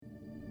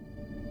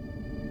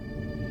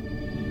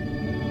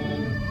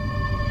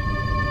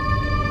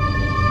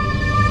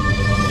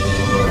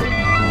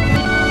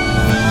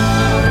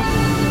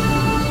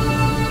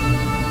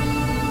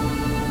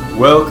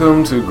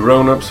Welcome to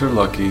Grown-Ups Are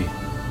Lucky,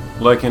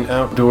 like an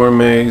outdoor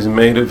maze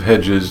made of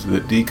hedges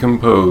that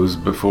decompose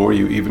before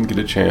you even get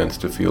a chance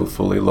to feel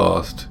fully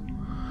lost.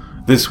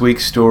 This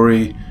week's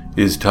story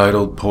is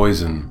titled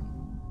Poison.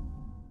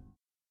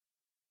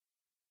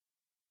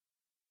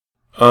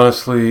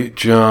 Honestly,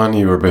 John,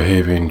 you are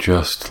behaving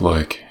just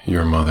like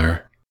your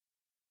mother.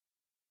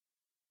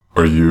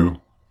 Are you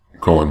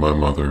calling my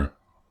mother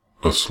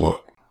a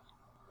slut?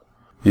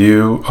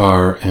 You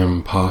are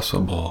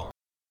impossible.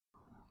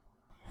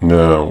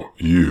 Now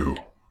you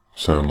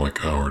sound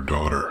like our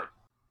daughter.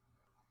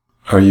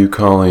 Are you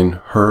calling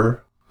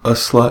her a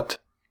slut?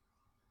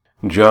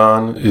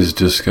 John is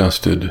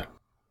disgusted.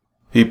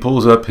 He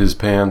pulls up his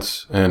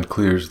pants and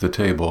clears the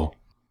table.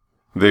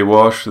 They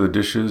wash the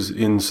dishes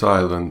in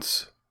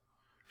silence.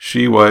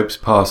 She wipes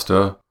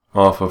pasta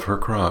off of her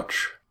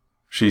crotch.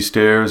 She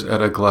stares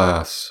at a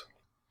glass,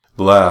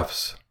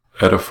 laughs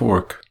at a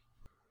fork.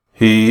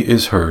 He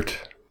is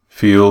hurt,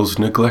 feels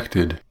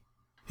neglected.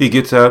 He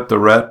gets out the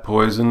rat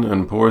poison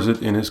and pours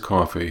it in his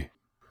coffee.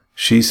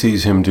 She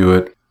sees him do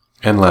it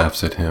and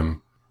laughs at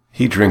him.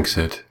 He drinks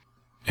it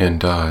and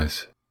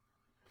dies.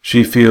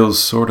 She feels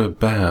sorta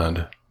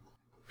bad.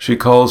 She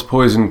calls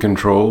poison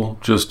control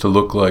just to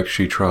look like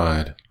she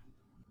tried.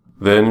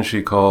 Then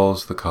she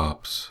calls the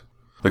cops.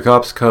 The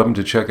cops come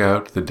to check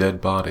out the dead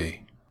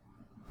body.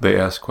 They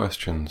ask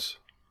questions.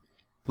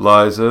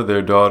 Liza,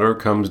 their daughter,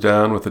 comes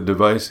down with a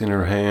device in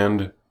her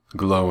hand,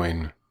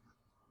 glowing.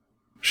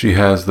 She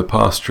has the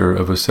posture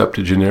of a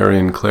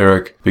septuagenarian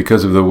cleric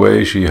because of the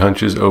way she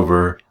hunches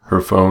over her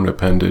phone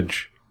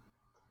appendage.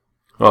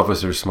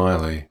 Officer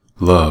Smiley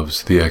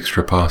loves the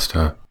extra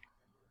pasta.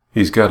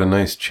 He's got a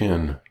nice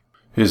chin.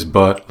 His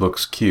butt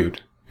looks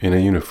cute in a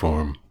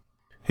uniform.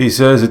 He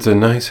says it's a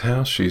nice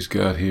house she's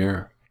got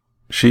here.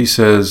 She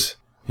says,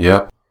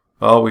 yep,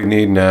 all we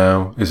need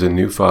now is a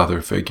new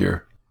father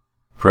figure,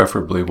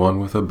 preferably one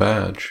with a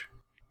badge.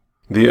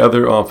 The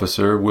other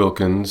officer,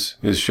 Wilkins,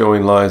 is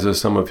showing Liza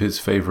some of his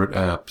favorite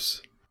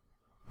apps.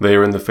 They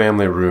are in the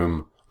family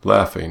room,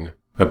 laughing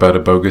about a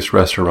bogus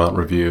restaurant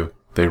review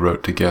they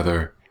wrote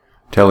together,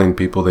 telling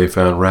people they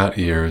found rat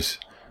ears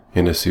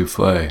in a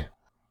souffle.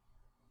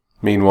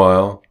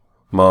 Meanwhile,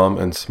 Mom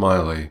and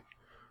Smiley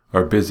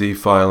are busy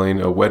filing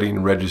a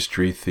wedding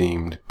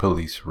registry-themed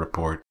police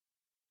report.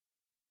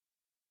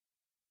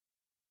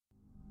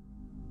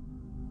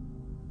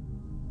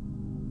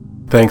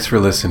 Thanks for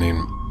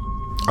listening.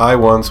 I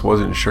once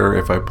wasn't sure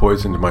if I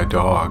poisoned my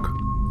dog,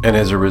 and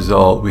as a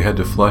result we had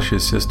to flush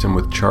his system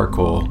with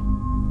charcoal,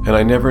 and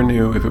I never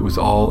knew if it was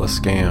all a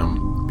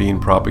scam being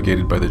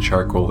propagated by the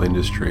charcoal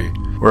industry,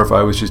 or if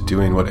I was just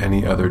doing what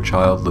any other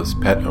childless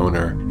pet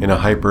owner in a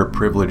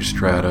hyper-privileged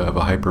strata of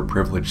a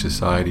hyper-privileged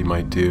society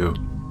might do,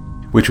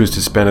 which was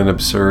to spend an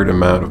absurd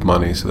amount of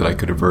money so that I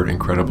could avert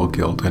incredible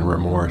guilt and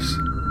remorse.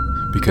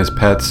 Because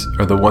pets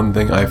are the one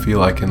thing I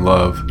feel I can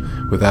love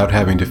without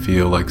having to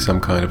feel like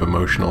some kind of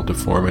emotional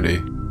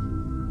deformity.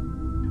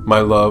 My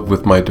love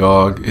with my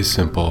dog is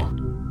simple,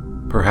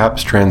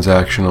 perhaps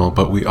transactional,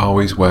 but we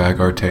always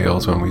wag our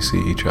tails when we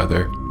see each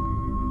other.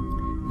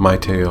 My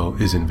tail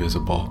is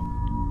invisible.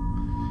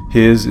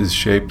 His is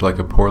shaped like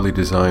a poorly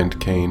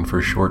designed cane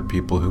for short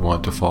people who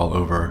want to fall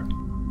over.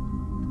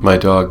 My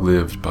dog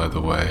lived, by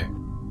the way.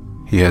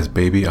 He has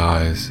baby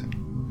eyes,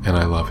 and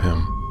I love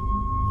him.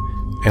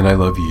 And I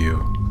love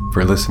you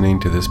for listening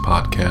to this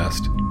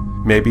podcast.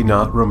 Maybe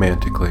not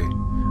romantically,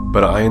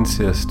 but I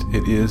insist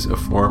it is a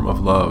form of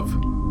love,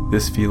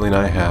 this feeling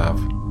I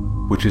have,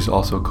 which is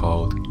also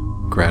called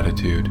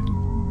gratitude.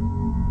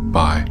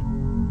 Bye.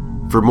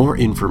 For more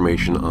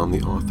information on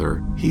the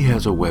author, he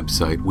has a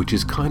website which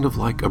is kind of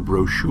like a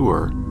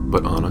brochure,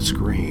 but on a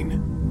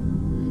screen.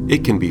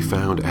 It can be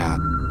found at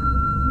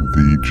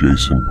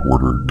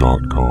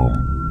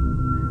thejasonporter.com.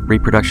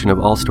 Reproduction of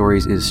all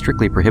stories is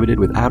strictly prohibited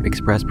without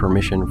express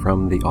permission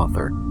from the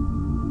author.